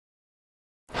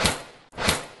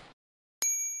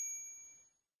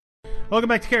Welcome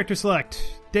back to Character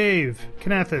Select. Dave,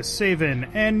 Kinathis, Savin,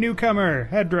 and newcomer,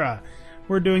 Hedrah.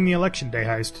 We're doing the Election Day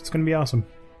heist. It's going to be awesome.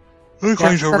 We're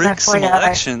going to rig some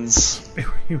elections.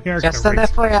 We are Just going an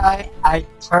to FYI, I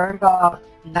turned off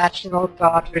National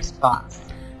Guard response.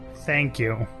 Thank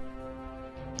you.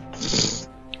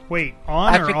 Wait,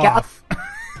 on or forgot- off?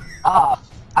 Off.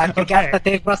 I forgot Okay. that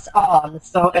it was on,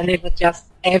 and it was just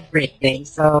everything,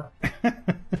 so...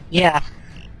 yeah.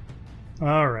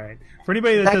 Alright. For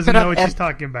anybody that That doesn't could know have what she's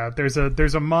talking about, there's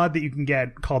a mod that you can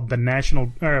get called the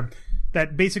National...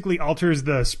 that basically alters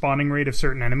the spawning rate of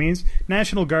certain enemies.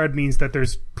 National Guard means that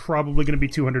there's probably going to be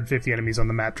 250 enemies on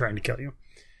the map trying to kill you.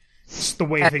 It's the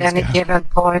way At things any go. given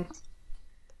point.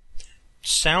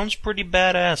 Sounds pretty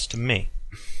badass to me.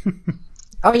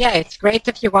 Oh yeah, it's great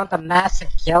if you want a massive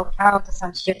kill count or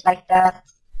some shit like that.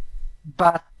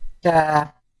 But,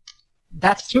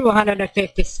 that's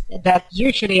 250, that's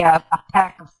usually a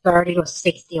pack of 30 or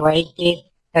 60 or 80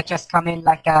 that just come in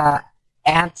like a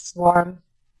ant swarm.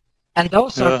 And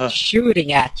those are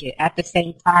shooting at you at the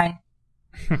same time.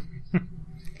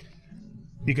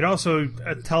 You could also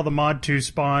tell the mod to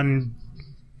spawn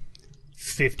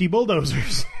 50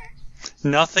 bulldozers.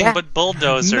 Nothing but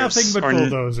bulldozers. Nothing but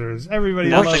bulldozers. Everybody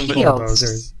Nothing loves but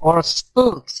bulldozers. Or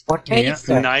spooks, or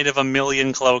taser. Night of a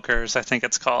Million Cloakers, I think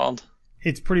it's called.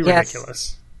 It's pretty Yes.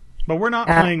 ridiculous. But we're not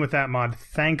playing with that mod,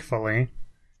 thankfully.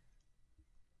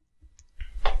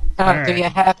 Do Alright. you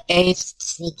have Ace,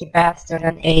 Sneaky Bastard,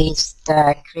 and Ace,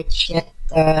 crit shit,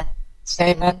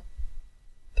 Savin?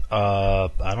 I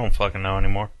don't fucking know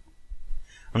anymore.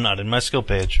 I'm not in my skill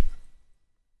page.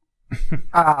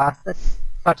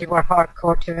 Thought you were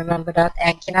hardcore to remember that.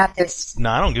 And Kinathis, No,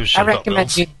 I don't give a shit I about recommend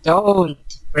those. you don't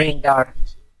bring the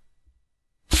RPG.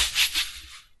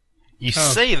 You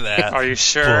say that, Are you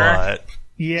sure? but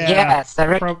Yeah. Yes, you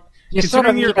sort of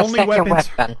considering your need a only second weapons-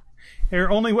 weapon. Your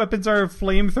only weapons are a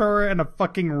flamethrower and a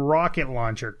fucking rocket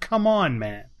launcher. Come on,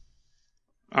 man.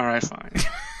 Alright, fine.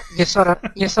 You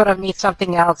sort of need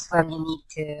something else when you need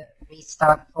to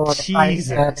restart for the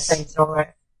Jesus. flamethrower.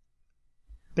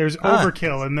 There's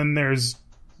overkill, and then there's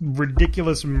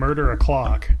ridiculous murder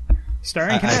o'clock.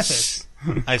 Starring Kinathis.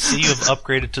 I see you have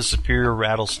upgraded to Superior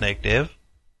Rattlesnake, Dave.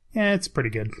 Yeah, it's pretty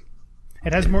good.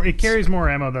 It has more. It carries more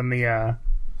ammo than the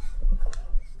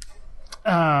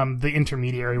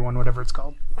intermediary one, whatever it's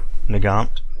called.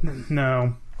 Nagant.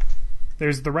 No.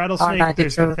 There's the rattlesnake, R92.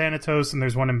 there's the Thanatos, and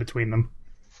there's one in between them.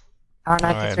 R93.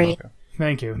 Alright, okay.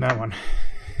 Thank you, that one.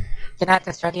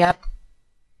 Kinathis, ready up?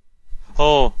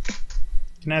 Oh,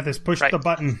 Kinathis, push Right. the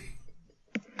button.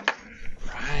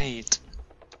 right.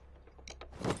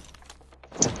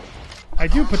 I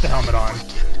do put the helmet on.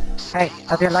 Hey,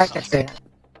 how do you like it, dude?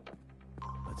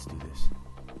 Let's do this.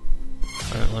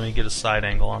 Alright, let me get a side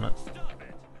angle on it.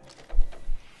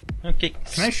 Okay,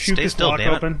 Can I shoot stay this still, block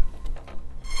damn it. open?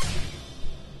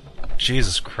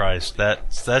 Jesus Christ,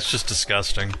 that's just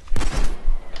disgusting.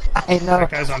 I know.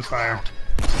 That guy's on fire.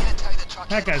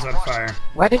 That guy's on fire.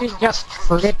 Why did you just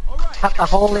cut a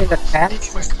hole in the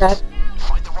fence instead?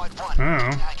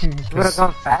 Oh. Would have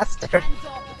gone faster.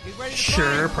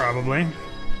 Sure, probably.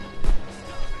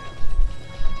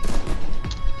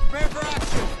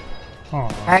 Aw.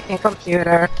 Hacking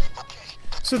computer.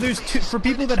 So there's two, for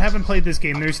people that haven't played this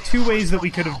game, there's two ways that we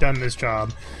could have done this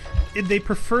job. They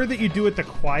prefer that you do it the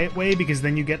quiet way because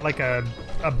then you get like a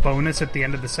bonus at the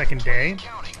end of the second day.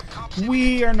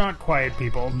 We are not quiet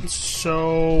people,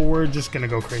 so we're just gonna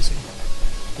go crazy.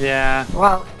 Yeah.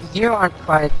 Well, you aren't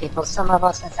quiet people. Some of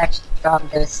us have actually done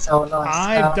this solo and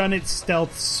I've stuff. done it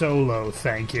stealth solo,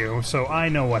 thank you, so I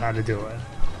know how to do it.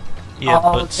 Yeah,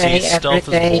 All but see, day, stealth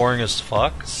every day. is boring as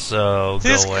fuck, so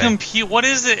This go away. what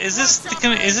is it? Is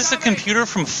this a computer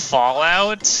from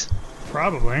Fallout?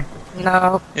 Probably.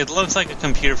 No, It looks like a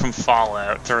computer from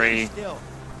Fallout 3.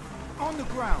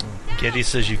 Giddy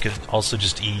says you could also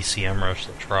just ECM rush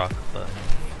the truck, but...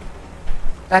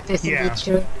 that is Yeah. indeed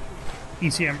true.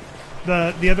 ECM.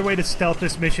 The other way to stealth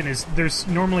this mission is there's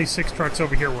normally 6 trucks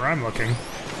over here where I'm looking.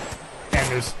 And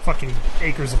there's fucking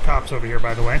acres of cops over here,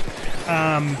 by the way.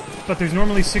 But there's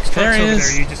normally 6 trucks There over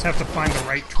is. there. You just have to find the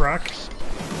right truck.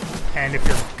 And if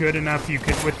you're good enough, you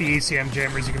could, with the ACM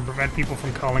jammers, you can prevent people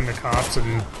from calling the cops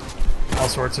and all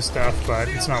sorts of stuff, but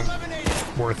it's not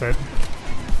worth it.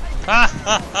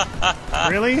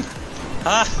 Really?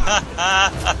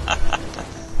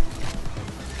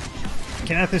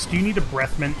 Kinathis, do you need a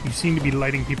breath mint? You seem to be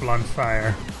lighting people on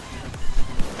fire.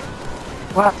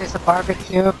 What is a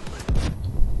barbecue?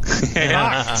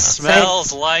 Yeah.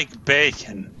 Smells like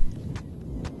bacon.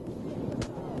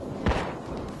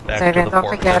 Back Savin, to the don't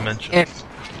pork forget, dimension. if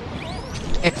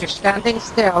you're standing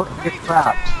still, you're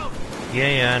trapped.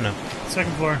 Yeah, I know.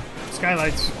 second floor.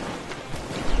 Skylights.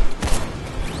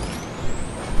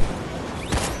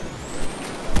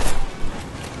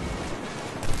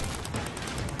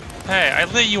 Hey, I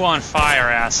lit you on fire,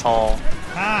 asshole.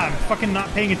 Ah, I'm fucking not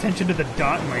paying attention to the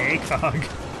dot in my ACOG.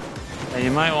 Hey,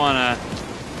 you might wanna...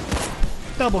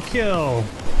 Double kill.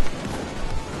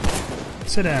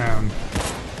 Sit down.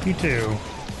 You too.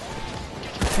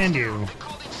 And you.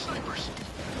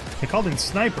 They called in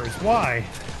snipers. Why?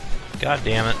 God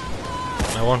damn it.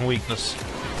 My one weakness.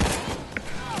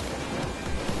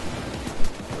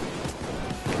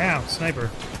 Ow, sniper.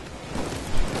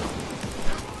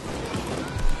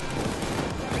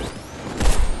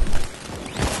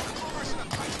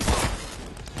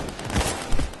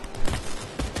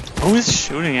 Who is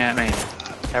shooting at me?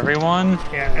 Everyone?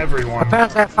 Yeah, everyone.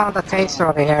 Apparently I found a taser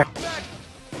over here.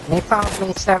 And he found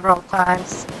me several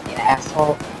times. You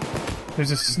asshole.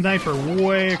 There's a sniper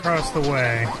way across the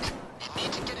way.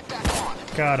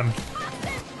 Got him.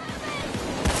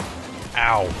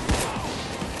 Ow.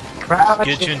 Crouch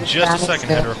Get you in is just a second,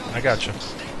 standing Hedrah. I got you.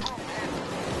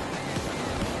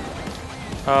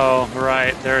 Oh,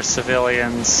 right, they're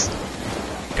civilians.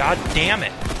 God damn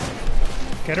it.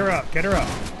 Get her up, get her up.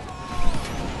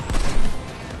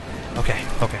 Okay,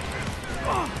 okay.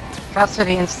 still.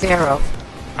 Custody and zero.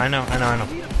 I know.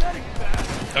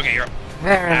 Okay, you're up.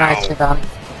 Very Ow. nicely done.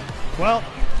 Well,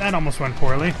 that almost went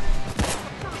poorly.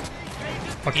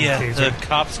 Fucking Yeah, taser. the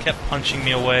cops kept punching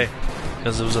me away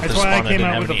because it was at That's this why I spawn. I came didn't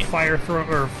out have with any.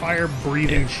 a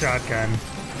fire-breathing shotgun.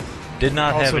 Did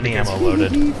not have Also any because ammo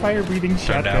loaded. fire-breathing Turned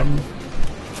shotgun.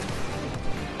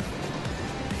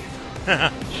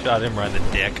 Shot him right in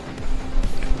the dick.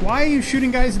 Why are you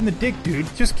shooting guys in the dick, dude?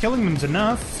 Just killing them's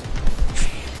enough.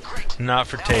 Not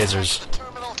for tasers.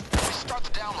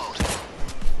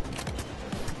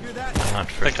 Not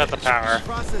for They cut the tasers.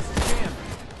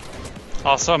 power.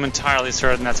 Also, I'm entirely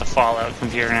certain that's a Fallout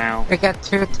computer now. We got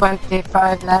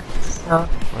 225 left, so...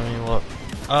 Let me look.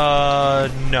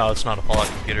 No, it's not a Fallout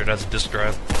computer. That's a disk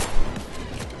drive.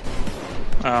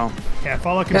 Oh. Yeah,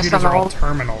 Fallout There's computers some are all old-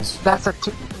 terminals. That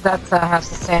has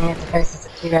the same interface as the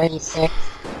 286.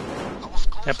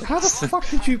 Yep. How the fuck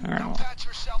did you... I don't know.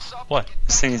 What?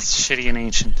 This thing is shitty and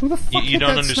ancient. Who the fuck You hit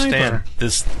don't that understand. sniper?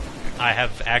 This. I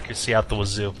have accuracy out the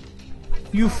wazoo.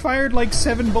 You fired like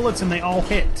 7 bullets and they all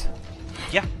hit.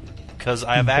 Yeah, because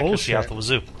I have accuracy out Bullshit.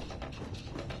 the wazoo.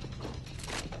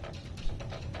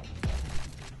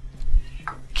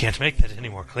 Can't make that any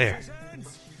more clear.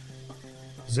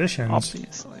 Positions.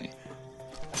 Obviously.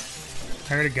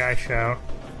 I heard a guy shout.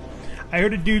 I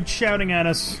heard a dude shouting at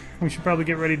us. We should probably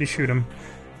get ready to shoot him.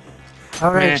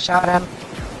 Already Meh. shot him.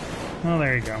 Oh,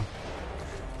 there you go.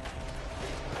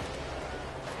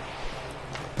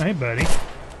 Hey, buddy.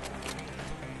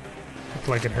 Looked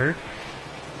like it hurt.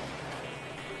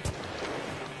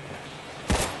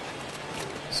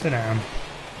 Sit down.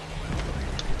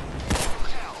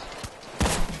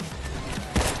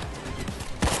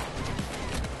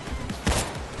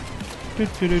 Do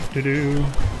do do do do.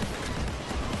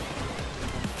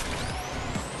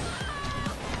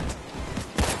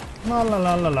 La la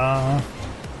la la la.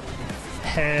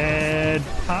 Head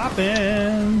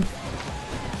poppin'.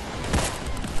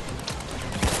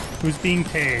 Who's being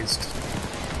tased?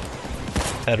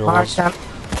 Head Mark rolls. them.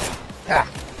 Ah,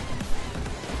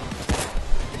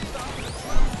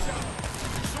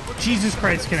 Jesus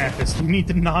Christ, Kinathis, you need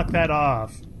to knock that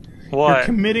off. You're What?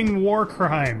 committing war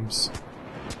crimes.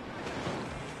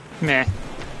 Meh.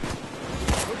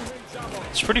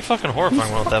 It's pretty fucking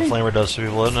horrifying what that flamer does to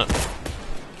people, isn't it?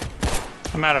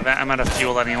 I'm out of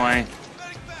fuel anyway.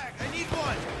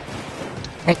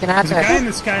 taking out There's a guy in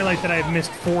there. the skylight that I've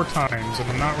missed 4 times, and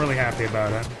I'm not really happy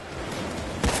about it.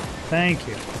 Thank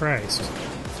you, Christ.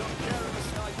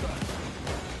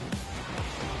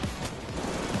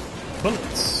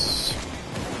 Bullets.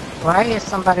 Why is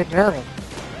somebody drilling?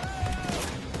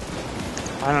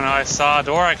 I don't know, I saw a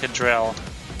door I could drill.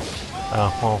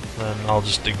 Oh, well, then I'll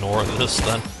just ignore this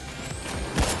then.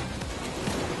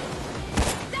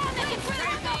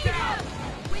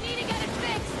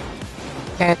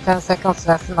 Okay, 10 seconds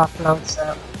left and upload,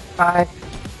 so 5.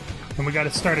 And we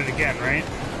gotta start it again, right?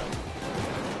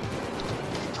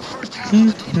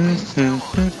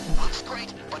 Looks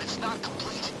great, but it's not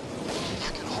complete.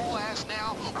 You can haul ass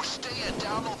now or stay and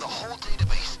download the whole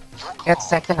database. Your call. Get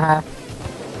second half.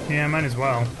 Yeah, might as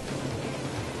well.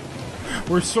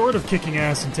 We're sort of kicking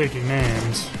ass and taking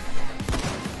names.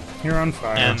 You're on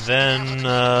fire. And then,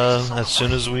 as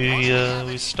soon as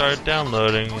we start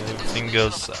downloading, everything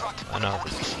goes south. I know.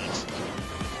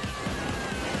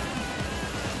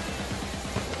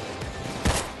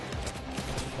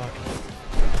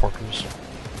 Fucking porkers.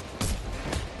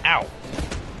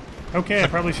 Okay, I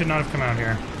probably should not have come out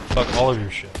here. Fuck all of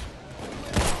your shit.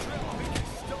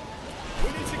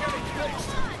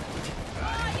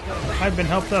 I've been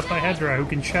helped up by Hedrah, who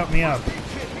can shout me up.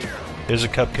 Here's a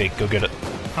cupcake. Go get it.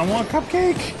 I want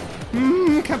cupcake!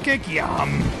 Mmm, cupcake,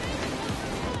 yum!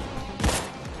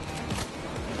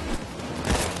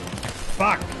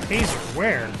 Fuck, taser,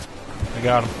 where? I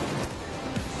got him.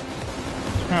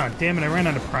 Ah, damn it, I ran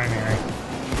out of primary.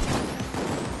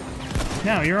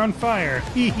 Now you're on fire!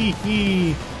 Hee hee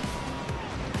hee!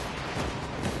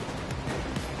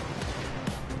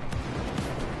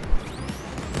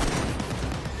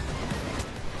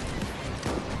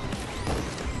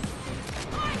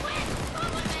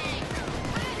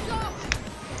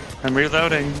 I'm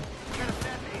reloading.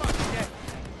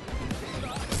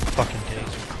 Fucking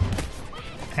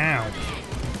taser. Ow.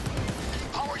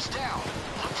 Power's down.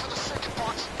 Look for the second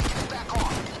box and get it back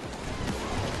on.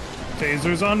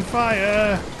 Taser's on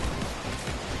fire!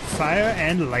 Fire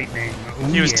and lightning. Ooh,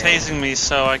 He was yeah. tasing me,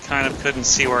 so I kind of couldn't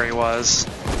see where he was.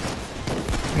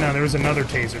 No, there was another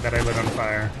taser that I lit on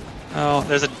fire. Oh,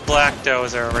 there's a black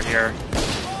dozer over here.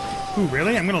 Ooh,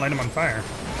 really? I'm gonna light him on fire.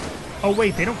 Oh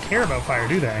wait, they don't care about fire,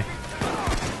 do they?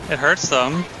 It hurts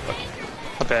them.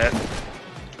 A bit.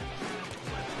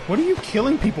 What are you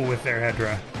killing people with there,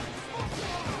 Hedrah?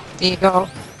 Ego.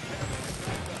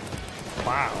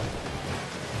 Wow.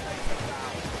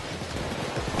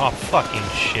 Oh, fucking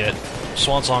shit.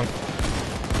 Swan song.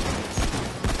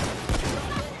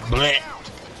 Blech.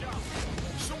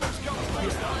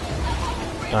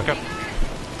 Okay.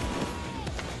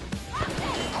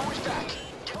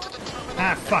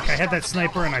 Ah, fuck, I had that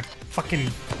sniper and I fucking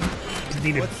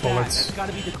needed bullets. That's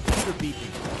gotta be the computer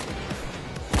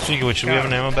beeping. Speaking of which, do we have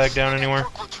an ammo bag down anywhere?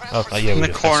 Oh, yeah, In we the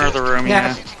do. corner of the room,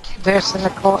 Yeah, yeah. there's in the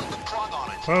corner.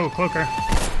 Whoa, cloaker.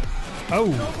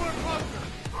 Oh.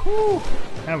 Whew.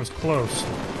 That was close.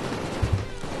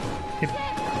 Hit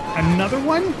another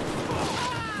one?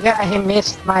 Yeah, he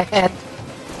missed my head.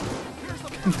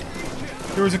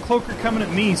 There was a cloaker coming at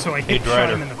me, so I Hey, hit shot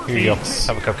Drider, him in the here you go. face.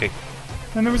 Have a cupcake.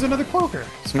 And there was another cloaker.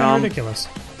 It's kind No. of ridiculous.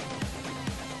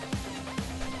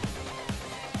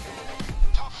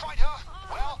 Tough fight, huh?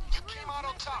 Well, you came out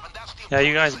on top, and that's the Yeah,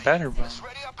 you guys important better, thing. bro. Let's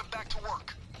ready up and back to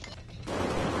work.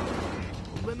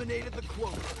 Eliminated the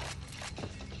cloaker.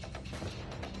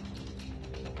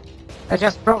 I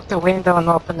just broke the window and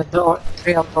opened the door.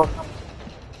 Real door.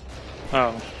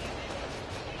 Oh.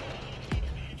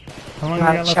 How long do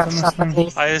I got left on Shuts this up at thing?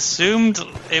 least. I assumed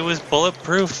it was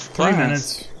bulletproof 3 glass.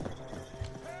 minutes.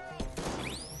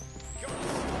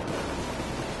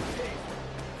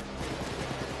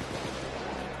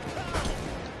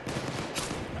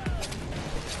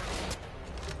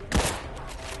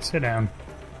 Sit down.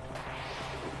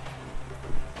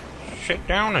 Sit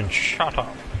down and shut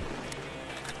up.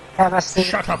 Have a seat.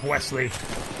 Shut up, Wesley.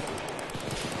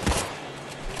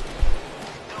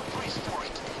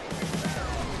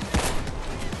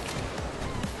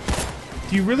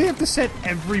 Do you really have to set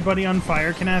everybody on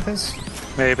fire, Kinathis?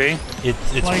 Maybe.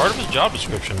 It's Like- part of his job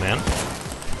description, man.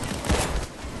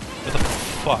 What the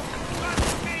fuck?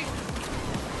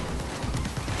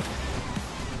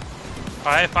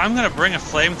 If I'm gonna bring a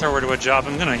flamethrower to a job,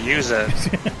 I'm gonna use it.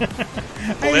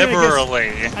 I mean,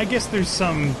 Liberally. I guess there's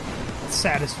some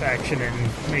satisfaction in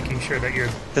making sure that you're...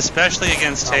 Especially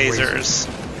against Always. tasers.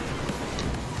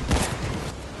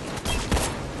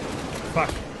 Fuck.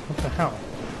 What the hell?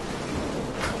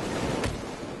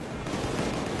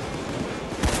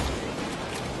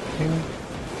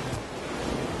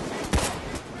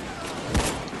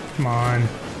 Come on.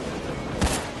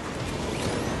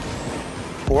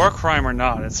 War crime or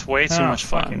not, it's way too Oh, much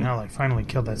fucking fun. hell, I finally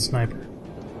killed that sniper.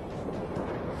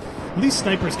 At least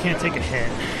snipers can't take a hit.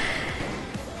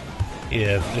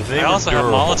 Yeah, if they I were also have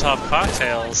durable- Molotov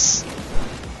cocktails.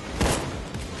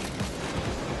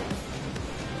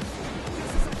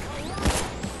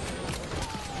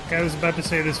 I was about to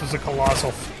say this was a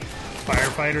colossal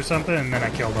firefight or something, and then I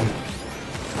killed him.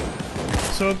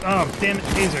 So, oh, damn it,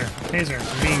 taser. Taser,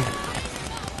 I'm being...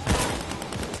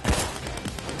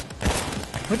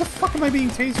 Where the fuck am I being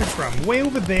tasered from? Way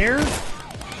over there?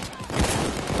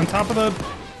 On top of the...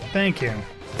 Thank you.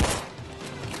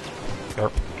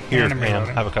 Here, And I'm ma'am,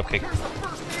 reloading. have a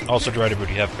cupcake. Also, Drider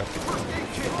Booty, have a cupcake.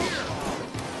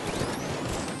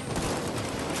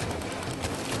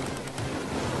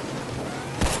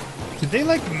 Did they,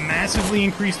 like, massively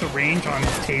increase the range on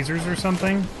tasers or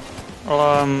something?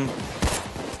 Well,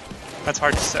 that's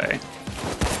hard to say.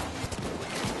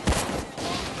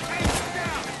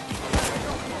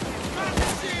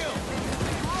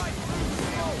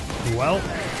 Well...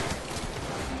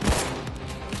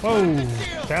 Whoa!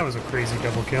 That was a crazy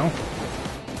double kill.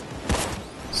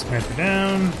 Sniper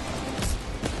down.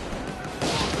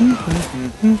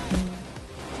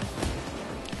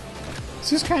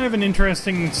 This is kind of an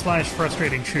interesting /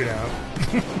 frustrating shootout.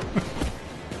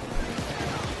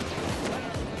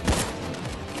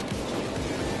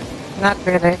 Not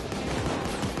really.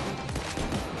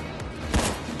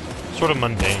 Sort of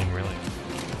mundane, really.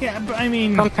 Yeah, but I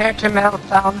mean... Compared to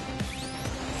Meltdown.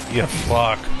 Yeah,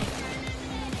 fuck.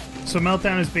 So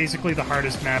Meltdown is basically the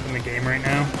hardest map in the game right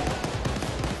now?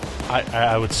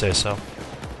 I would say so.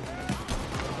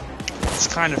 It's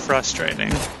kind of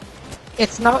frustrating.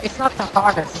 It's not the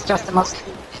hardest, it's just the most...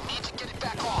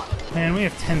 Man, we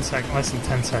have 10 seconds, less than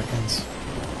 10 seconds.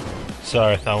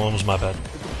 Sorry, that one was my bad. The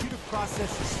computer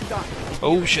process is stuck.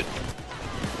 Oh shit.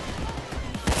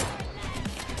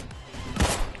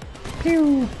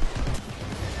 Pew!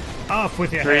 Off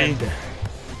with your 3, head.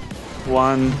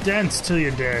 1, Dance till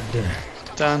you're dead.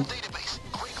 done.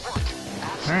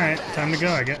 Alright, time to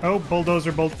go, I guess. Oh,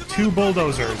 bulldozer, 2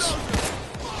 bulldozers.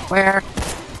 Where?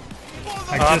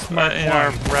 I Up, just marked in one. our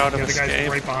route The of other guy's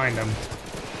escape. right behind him.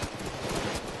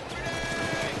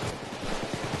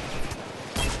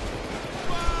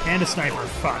 And a sniper,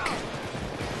 fuck.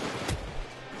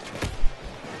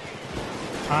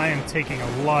 I am taking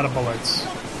a lot of bullets.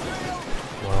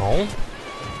 Well,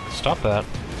 stop that.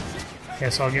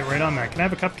 Guess I'll get right on that. Can I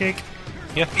have a cupcake?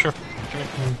 Yeah, sure.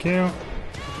 Thank you.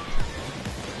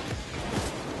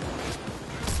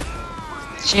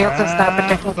 Shields and sniper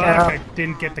taken Fuck, care I of.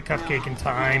 didn't get the cupcake in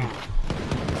time.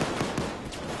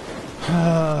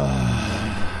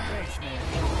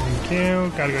 Thank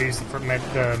you. Gotta go use the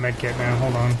med kit now.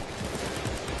 Hold on.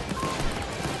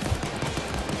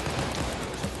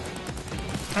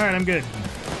 Alright, I'm good.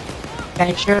 Can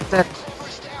you shoot the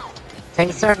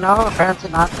taser? No, apparently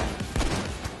not.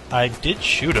 I did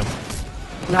shoot him.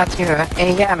 Not you.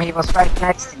 AM, he was right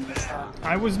next to me, so...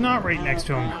 I was not right next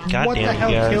to him. God What the damn it,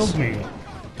 hell guys. killed me?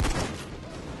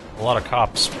 A lot of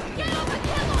cops.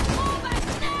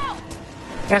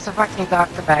 Here's a fucking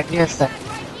doctor bag, use it.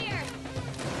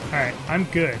 Alright, I'm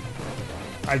good.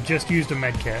 I've just used a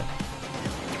med kit.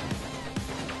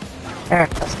 Here,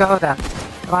 let's go then.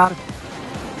 Come on.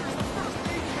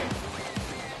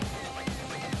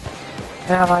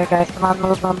 Hello, you guys. Come on,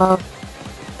 move.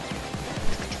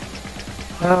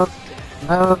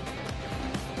 Move.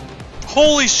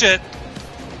 Holy shit!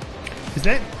 Is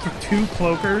that 2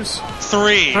 cloakers?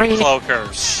 3 Three.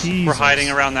 cloakers were Jesus. hiding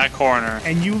around that corner.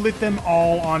 And you lit them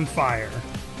all on fire.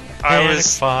 I Panic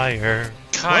was fire.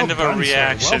 kind Well of a done, sir.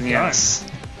 reaction, Well done. yes.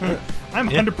 I'm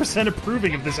Yeah. 100%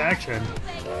 approving of this action.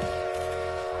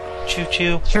 Choo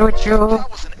choo. Choo-choo.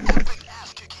 That was an epic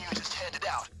ass kicking you just handed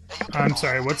out. And you I'm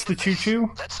sorry, what's the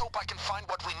choo-choo? Let's hope I can find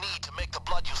what we need to make the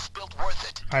blood you spilled worth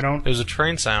it. I don't... It was a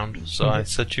train sound, so I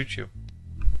said choo choo.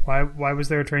 Why was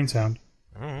there a train sound?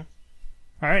 I don't know.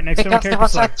 Alright, next time on Because there character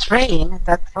was a select. train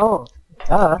that rolled.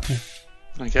 Duh.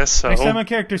 I guess so. Next time on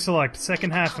character select,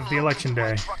 second half of the election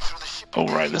day. Truck through the ship Oh,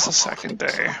 right, this is second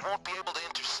day. won't be able to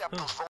intercept those